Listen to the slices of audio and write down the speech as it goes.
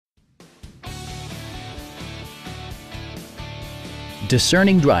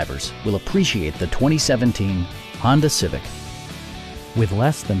Discerning drivers will appreciate the 2017 Honda Civic. With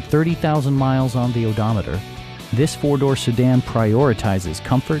less than 30,000 miles on the odometer, this four-door sedan prioritizes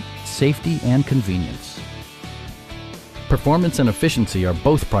comfort, safety, and convenience. Performance and efficiency are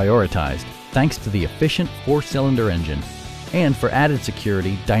both prioritized thanks to the efficient four-cylinder engine. And for added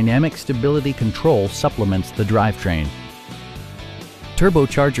security, dynamic stability control supplements the drivetrain.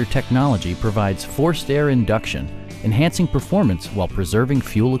 Turbocharger technology provides forced air induction, enhancing performance while preserving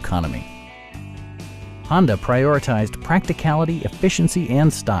fuel economy. Honda prioritized practicality, efficiency,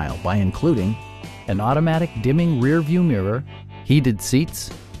 and style by including an automatic dimming rear-view mirror, heated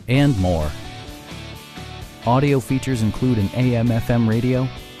seats, and more. Audio features include an AM/FM radio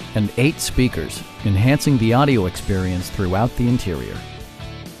and 8 speakers, enhancing the audio experience throughout the interior.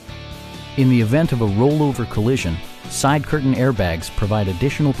 In the event of a rollover collision, side curtain airbags provide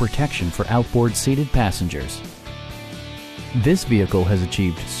additional protection for outboard seated passengers. This vehicle has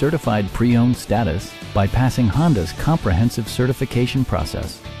achieved certified pre-owned status by passing Honda's comprehensive certification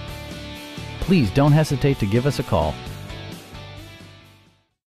process. Please don't hesitate to give us a call